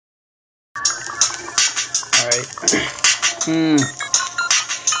Alright.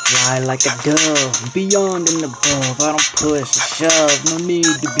 Fly like a dove, beyond and above. I don't push or shove, no need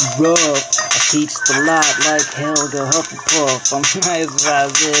to be rough. I teach the lot like Helga Hufflepuff. I'm nice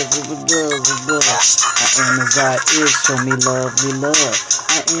as this, I am as I is, show me lovely love.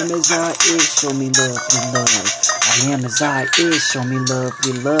 I am as I is, show me lovely love. I am as I is, show me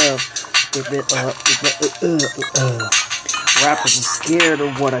lovely love. Give it up, Rappers are scared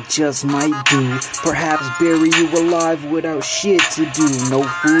of what I just might do. Perhaps bury you alive without shit to do. No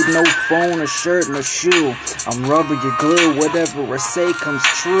food, no phone, a shirt, no shoe. I'm rubber, you're glue, whatever I say comes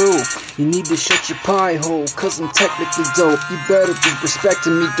true. You need to shut your pie hole, cause I'm technically dope. You better be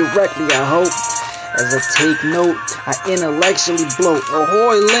respecting me directly, I hope. As I take note, I intellectually bloat.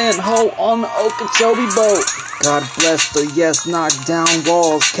 Ahoy, land ho on the Okeechobee boat. God bless the yes, knock down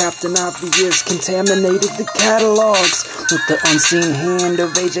walls. Captain Obvious contaminated the catalogs with the unseen hand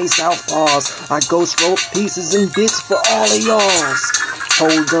of AJ Southpaws. I ghost wrote pieces and bits for all of y'alls.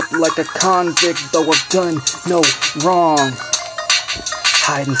 Hold up like a convict, though I've done no wrong.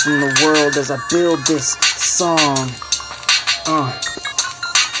 Hiding from the world as I build this song.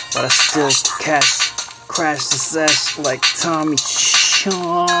 But I still crash the sesh like Tommy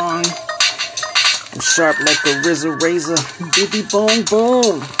Chong. I'm sharp like a razor, biddy boom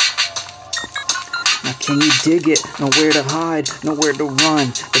boom. Now can you dig it? Nowhere to hide, nowhere to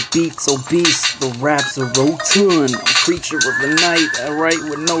run. The beat's obese, the raps are rotund. I'm a creature of the night, I write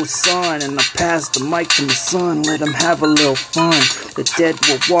with no sun. And I pass the mic to my son, let him have a little fun. The dead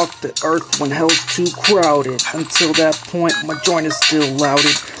will walk the earth when hell's too crowded. Until that point, my joint is still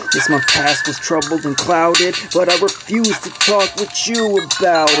louded. Yes, my past was troubled and clouded, but I refuse to talk with you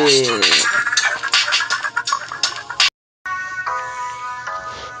about it.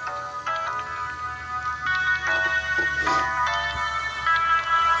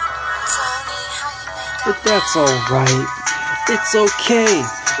 But that's alright, it's okay,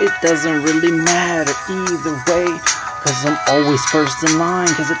 it doesn't really matter either way. Cause I'm always first in line,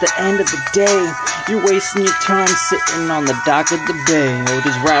 cause at the end of the day, you're wasting your time sitting on the dock of the bay. Oh,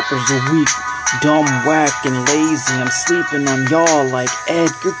 these rappers are weak, dumb, whack, and lazy. I'm sleeping on y'all like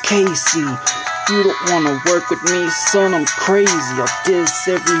Edgar Casey. You don't wanna work with me, son, I'm crazy. I'll diss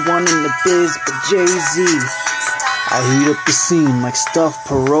everyone in the biz but Jay-Z. I heat up the scene like stuffed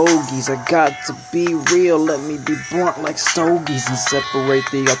pierogies. I got to be real, let me be blunt like stogies and separate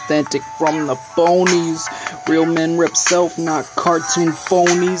the authentic from the phonies. Real men rep self, not cartoon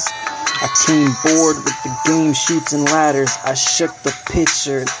phonies. I came bored with the game shoots and ladders. I shook the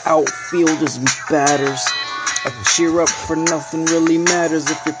pitcher, outfielders and batters. I cheer up for nothing really matters.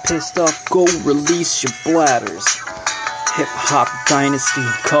 If you're pissed off, go release your bladders. Hip-hop dynasty,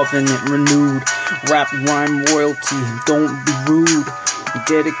 covenant renewed. Rap rhyme royalty, don't be rude. I'm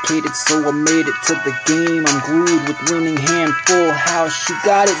dedicated, so I made it to the game. I'm glued with winning hand, full house. You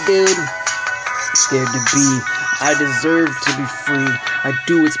got it, dude. Scared to be, I deserve to be free. I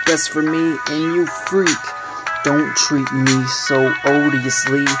do what's best for me, and you freak. Don't treat me so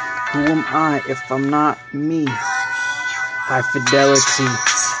odiously. Who am I if I'm not me? High fidelity,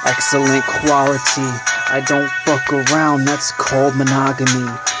 excellent quality. I don't fuck around, that's called monogamy.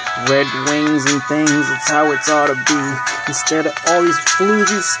 Red wings and things, it's how it's ought to be. Instead of all these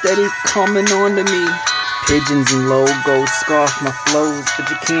floozies steady coming on to me. Pigeons and logos scoff my flows, but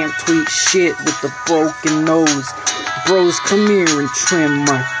you can't tweet shit with the broken nose. Bros, come here and trim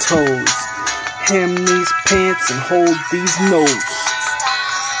my toes. Hem these pants and hold these notes.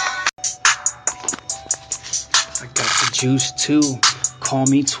 I got the juice too, call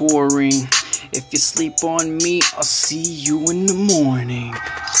me touring. If you sleep on me, I'll see you in the morning.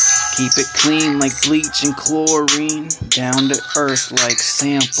 Keep it clean like bleach and chlorine. Down to earth like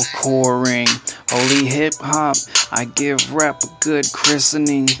sample coring. Holy hip hop, I give rap a good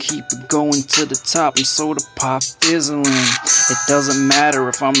christening. Keep it going to the top and soda pop fizzling. It doesn't matter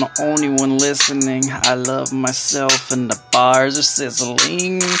if I'm the only one listening. I love myself and the bars are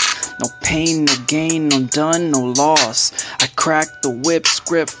sizzling. No pain, no gain, no done, no loss. I crack the whip,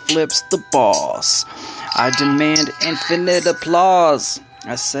 script flips the boss. I demand infinite applause.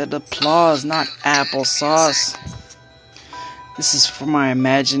 I said applause, not applesauce. This is for my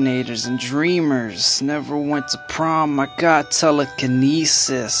imaginators and dreamers. Never went to prom, I got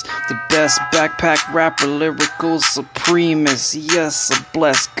telekinesis. The best backpack rapper, lyrical supremist. Yes, a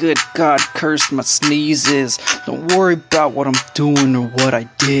blessed good God cursed my sneezes. Don't worry about what I'm doing or what I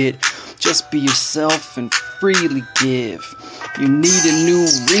did. Just be yourself and freely give. You need a new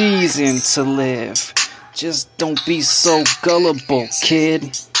reason to live. Just don't be so gullible, kid.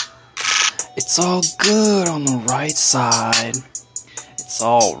 It's all good on the right side. It's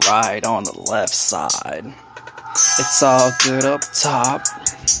all right on the left side. It's all good up top.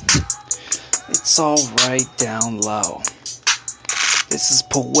 It's alright down low. This is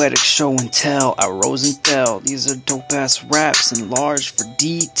poetic show and tell. I rose and fell. These are dope ass raps enlarged for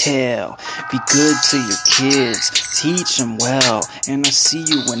detail. Be good to your kids, teach them well. And I see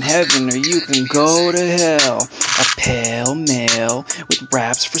you in heaven or you can go to hell. A pale mail with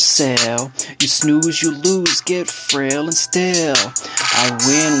raps for sale. You snooze, you lose, get frail and stale. I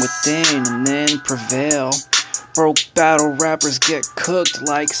win within and then prevail. Broke battle rappers get cooked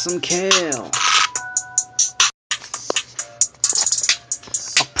like some kale.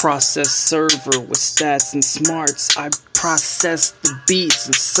 Process server with stats and smarts. I process the beats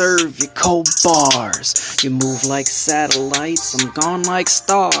and serve you cold bars. You move like satellites, I'm gone like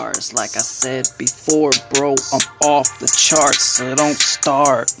stars. Like I said before, bro, I'm off the charts, so don't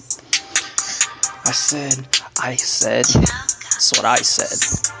start. I said, that's what I said.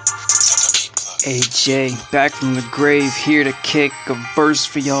 AJ, back from the grave, here to kick a verse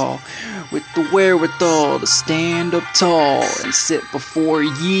for y'all. With the wherewithal to stand up tall and sit before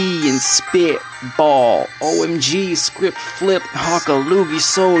ye and spit ball. OMG, script flip, hawkaloogie,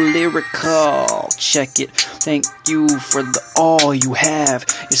 so lyrical. Check it, thank you for the all you have.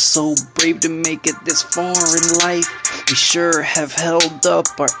 You're so brave to make it this far in life. We sure have held up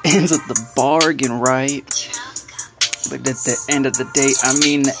our ends of the bargain, right? But at the end of the day, I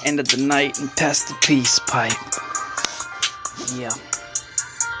mean the end of the night, and past the peace pipe. Yeah.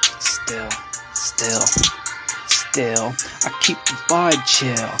 Still, I keep the vibe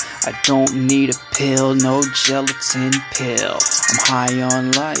chill. I don't need a pill, no gelatin pill. I'm high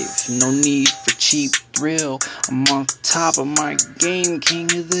on life, no need for cheap thrill. I'm on top of my game, king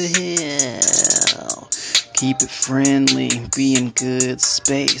of the hill. Keep it friendly, be in good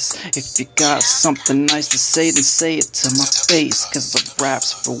space. If you got something nice to say, then say it to my face. Cause I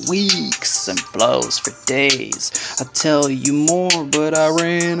raps for weeks and flows for days. I tell you more, but I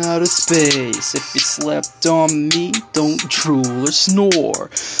ran out of space. If you slept on me, don't drool or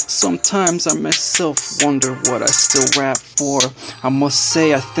snore. Sometimes I myself wonder what I still rap for. I must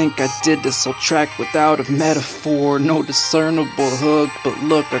say I think I did this whole track without a metaphor. No discernible hook, but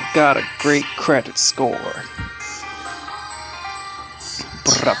look, I got a great credit score.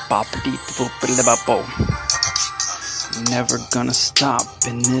 Never gonna stop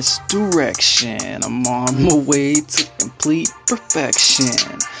in this direction. I'm on my way to complete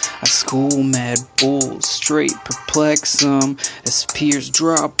perfection. I school mad bulls, straight perplex them. As peers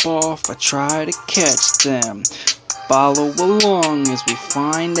drop off, I try to catch them. Follow along as we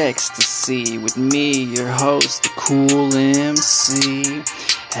find ecstasy. With me, your host, the cool Emcee.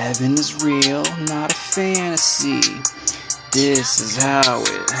 Heaven is real, not a fantasy. This is how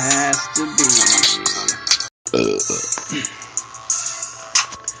it has to be. I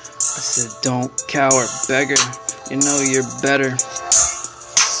said, don't cower, beggar. You know you're better.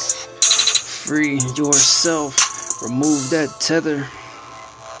 Free yourself. Remove that tether.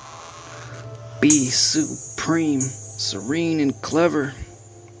 Be supreme, serene, and clever.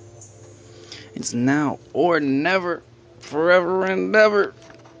 It's now or never. Forever and ever.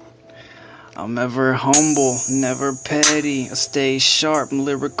 I'm ever humble, never petty. I stay sharp,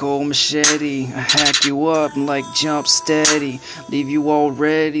 lyrical machete. I hack you up like jump steady. Leave you all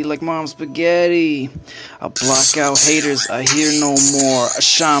ready like mom's spaghetti. I block out haters, I hear no more. I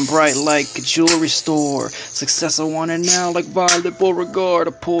shine bright like a jewelry store. Success I want it now like Violet Beauregard.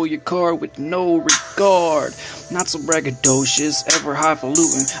 I pull your card with no regard. Not so braggadocious, ever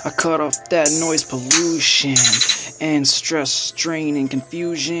highfalutin. I cut off that noise pollution and stress, strain, and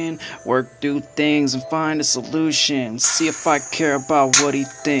confusion. Work through things and find a solution. See if I care about what he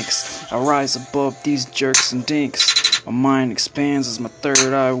thinks. I rise above these jerks and dinks. My mind expands as my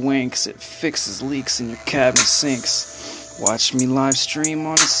third eye winks. It fixes leaks in your cabinet sinks. Watch me live stream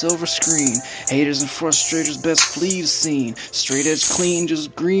on a silver screen. Haters and frustrators best flee the scene. Straight edge clean,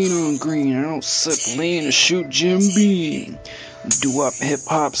 just green on green. I don't sip lean or shoot Jim Beam. Do up hip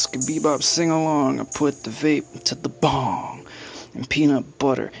hop, bebop, sing along. I put the vape to the bong. And peanut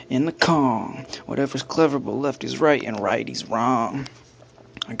butter in the Kong. Whatever's clever, but lefty's right and righty's wrong.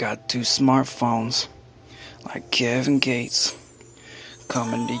 I got 2 smartphones, like Kevin Gates,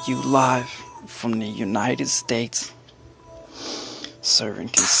 coming to you live from the United States. Serving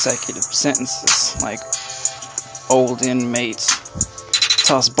consecutive sentences like old inmates.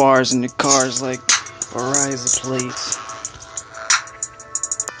 Toss bars in your cars like Verizon plates.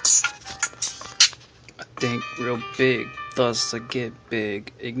 I think real big, thus I get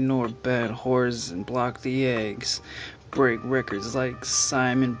big. Ignore bad whores and block the eggs. Break records like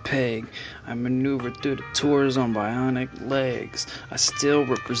Simon Pegg. I maneuver through the tours on bionic legs. I still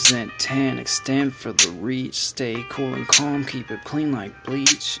represent 10, extend for the reach. Stay cool and calm, keep it clean like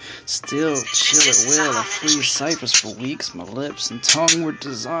bleach. Still chill at will, I freeze ciphers for weeks. My lips and tongue were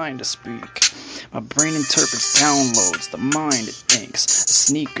designed to speak. My brain interprets downloads, the mind it thinks. The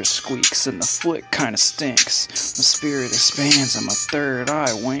sneaker squeaks and the foot kinda stinks. My spirit expands and my third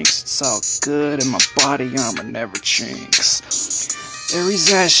eye winks. It's all good and my body armor never chinks.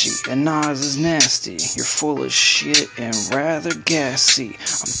 Aries ashy and Nas is nasty. You're full of shit and rather gassy.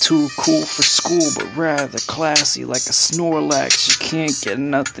 I'm too cool for school but rather classy. Like a Snorlax, you can't get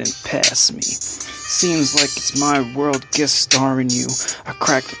nothing past me. Seems like it's my world guest starring you. I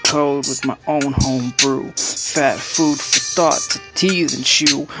crack the code with my own home brew. Fat food for thought to tease and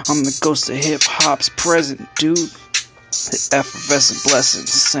chew. I'm the ghost of hip hop's present, dude. The effervescent blessing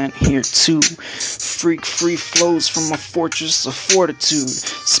sent here too. Freak free flows from my fortress of fortitude.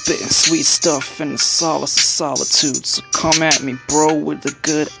 Spitting sweet stuff in the solace of solitude. So come at me, bro, with a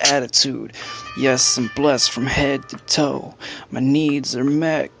good attitude. Yes, I'm blessed from head to toe. My needs are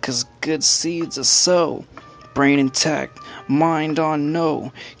met, cause good seeds are sown. Brain intact, mind on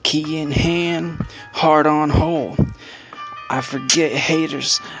no. Key in hand, heart on whole. I forget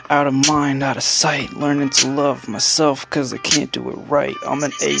haters, out of mind, out of sight. Learning to love myself cause I can't do it right. I'm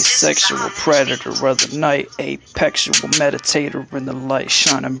an asexual predator of the night. Apexual meditator in the light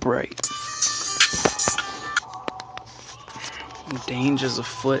shining bright. Danger's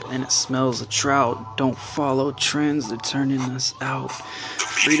afoot and it smells of trout. Don't follow trends, they're turning us out.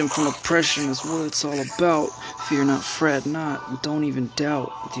 Freedom from oppression is what it's all about. Fear not, fret not, don't even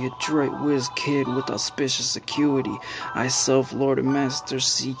doubt. The adroit whiz kid with auspicious acuity. I self, Lord and Master,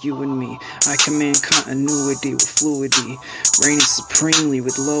 see you and me. I command continuity with fluidity. Reigning supremely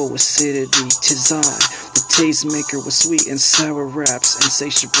with low acidity. 'Tis I, the tastemaker with sweet and sour raps.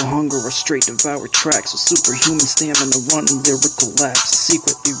 Insatiable hunger or straight devour tracks. With superhuman stamina running lyrical laps.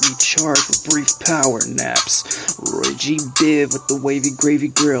 Secretly recharged with brief power naps. Roy G. Biv with the wavy gravy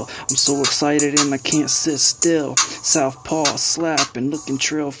grill. I'm so excited and I can't sit still. Southpaw slap and looking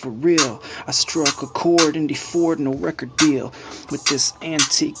trail for real. I struck a chord in the Ford, no record deal. With this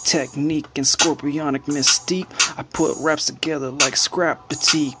antique technique and scorpionic mystique, I put raps together like scrap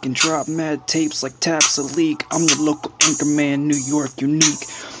batik and drop mad tapes like taps a leak. I'm your local anchor man, New York unique.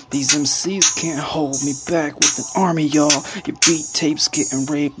 These MCs can't hold me back with an army, y'all. Your beat tapes getting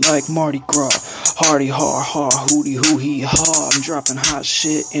raped like Mardi Gras. Hardy har har, hootie hoo hee ha. I'm dropping hot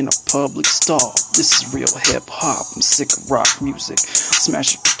shit in a public stall. This is real hip hop. I'm sick of rock music.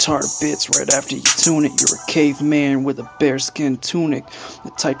 Smash your guitar to bits right after you tune it. You're a caveman with a bearskin tunic.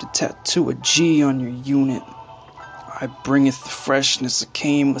 The type to tattoo a G on your unit. I bringeth the freshness, it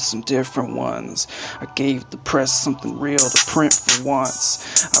came with some different ones. I gave the press something real to print for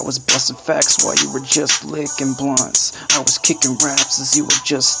once. I was busting facts while you were just licking blunts. I was kicking raps as you were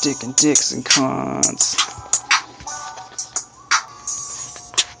just sticking dicks and cunts.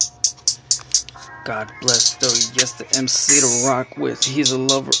 God bless though, yes, the MC to rock with. He's a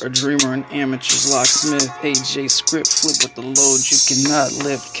lover, a dreamer, an amateur's locksmith. AJ scriptflip with the load you cannot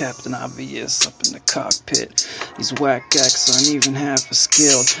lift. Captain Obvious up in the cockpit. These whack acts aren't even half as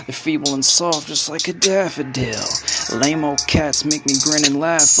skilled. They're feeble and soft just like a daffodil. Lame-o cats make me grin and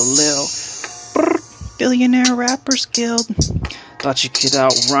laugh a lil. Brr, Billionaire Rappers Guild. Thought you could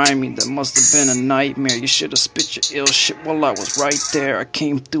outrhyme me, that must have been a nightmare. You should have spit your ill shit while I was right there. I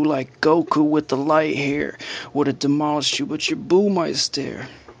came through like Goku with the light hair. Would have demolished you, but your boo might stare.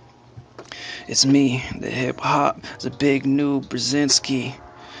 It's me, the hip hop, the big new Brzezinski.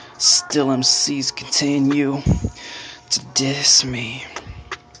 Still MCs continue to diss me.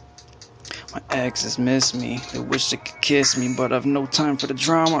 My exes miss me, they wish they could kiss me, but I've no time for the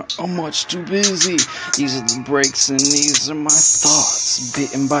drama, I'm much too busy. These are the breaks and these are my thoughts,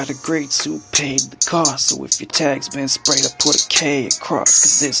 bitten by the greats who paid the cost. So if your tag's been sprayed, I put a K across,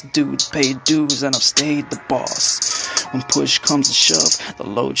 cause this dude paid dues and I've stayed the boss. When push comes to shove, the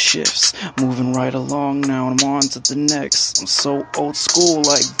load shifts, moving right along now and I'm on to the next. I'm so old school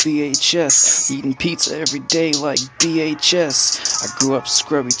like VHS, eating pizza every day like DHS. I grew up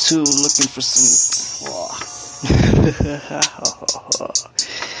scrubby too, looking for some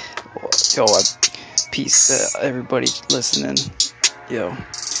yo, peace everybody listening. Yo,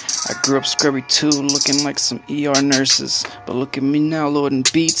 I grew up scrubby too, looking like some ER nurses, but look at me now loading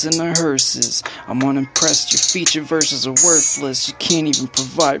beats in the hearses. I'm unimpressed, your feature verses are worthless. You can't even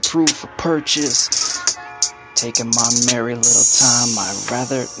provide proof of purchase. Taking my merry little time, I'd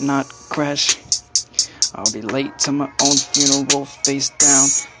rather not crash. I'll be late to my own funeral, face down,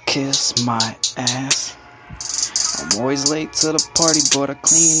 kiss my ass. I'm always late to the party, but I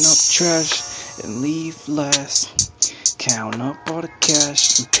clean up trash and leave last. Count up all the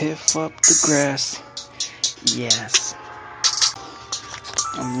cash and piff up the grass. Yes.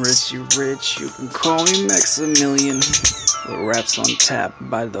 I'm rich, you can call me Maximilian. With raps on tap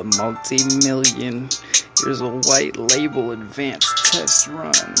by the multi-million. Here's a white label advanced test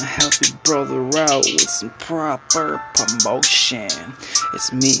run. Help your brother out with some proper promotion.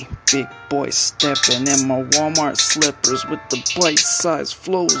 It's me, big boy, stepping in my Walmart slippers with the bite-sized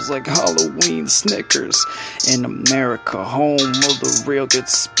flows like Halloween Snickers. In America, home of the real good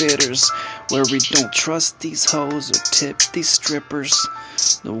spitters, where we don't trust these hoes or tip these strippers.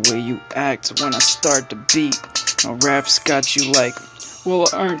 The way you act when I start to beat, my raps got you like, well,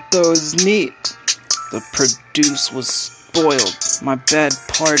 aren't those neat? The produce was spoiled, my bad,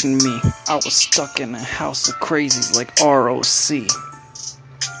 pardon me. I was stuck in a house of crazies like ROC.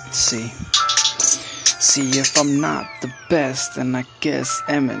 See if I'm not the best, then I guess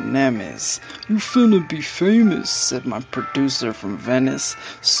Eminem is. You finna be famous, said my producer from Venice.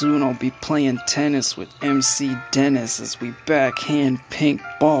 Soon I'll be playing tennis with Emcee Dennis as we backhand pink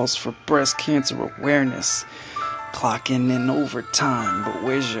balls for breast cancer awareness. Clocking in overtime, but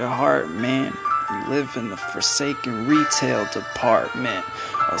where's your heart, man? You live in the forsaken retail department,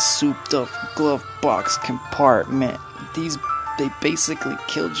 a souped up glove box compartment. They basically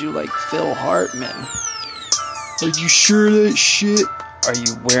killed you like Phil Hartman. Are you sure that shit? Are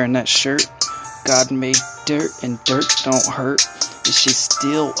you wearing that shirt? God made dirt and dirt don't hurt. Is she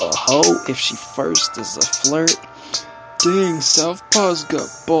still a hoe if she first is a flirt? Dang, Southpaw's got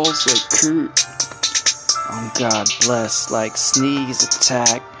balls like Kurt. I'm God blessed like sneeze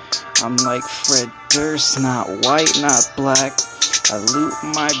attack. I'm like Fred Durst, not white, not black. I loop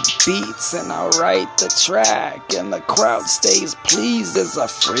my beats and I write the track, and the crowd stays pleased as I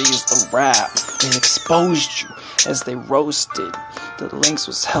freeze the rap. They exposed you as they roasted. The links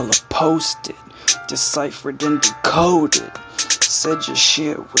was hella posted, deciphered and decoded. Said your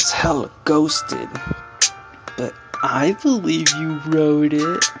shit was hella ghosted, but I believe you wrote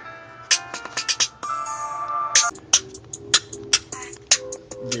it.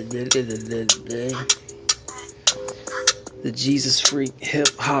 The Jesus freak,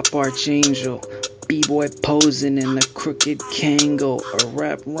 hip-hop archangel, b-boy posing in a crooked Kangol, a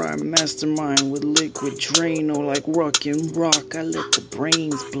rap rhyme mastermind with liquid Drano like rock and rock. I let the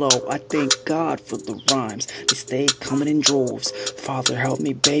brains blow. I thank God for the rhymes, they stay coming in droves. Father, help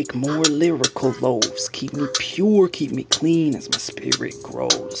me bake more lyrical loaves. Keep me pure, keep me clean as my spirit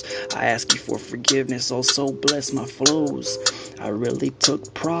grows. I ask you for forgiveness, also bless my flows. I really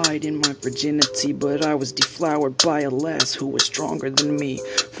took pride in my virginity, but I was deflowered by a lass who was stronger than me.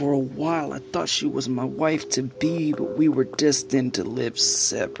 For a while I thought she was my wife to be, but we were destined to live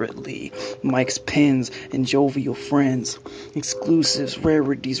separately. Mike's pens and jovial friends, exclusives,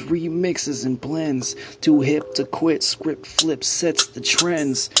 rarities, remixes and blends. Too hip to quit, script flip sets the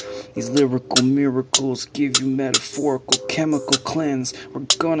trends. These lyrical miracles give you metaphorical chemical cleanse. We're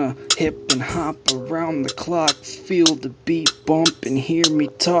gonna hip and hop around the clock, feel the beat bump and hear me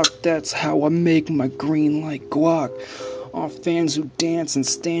talk. That's how I make my green like guac. All fans who dance and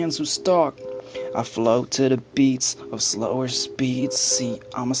stands who stalk. I flow to the beats of slower speeds. See,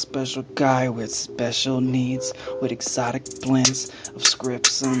 I'm a special guy with special needs, with exotic blends of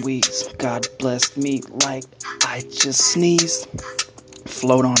scripts and weeds. God blessed me like I just sneezed.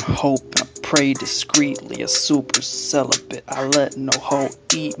 Float on hope and I pray discreetly. A super celibate, I let no hoe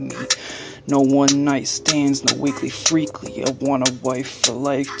eat me. No one night stands, no weekly freakly. I want a wife for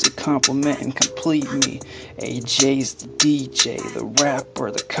life to compliment and complete me. AJ's the DJ, the rapper,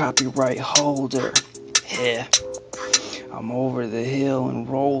 the copyright holder. Yeah, I'm over the hill and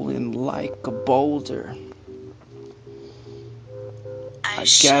rolling like a boulder. I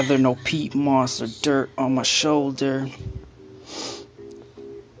gather no peat moss or dirt on my shoulder.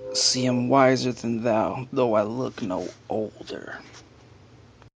 See, I'm wiser than thou, though I look no older.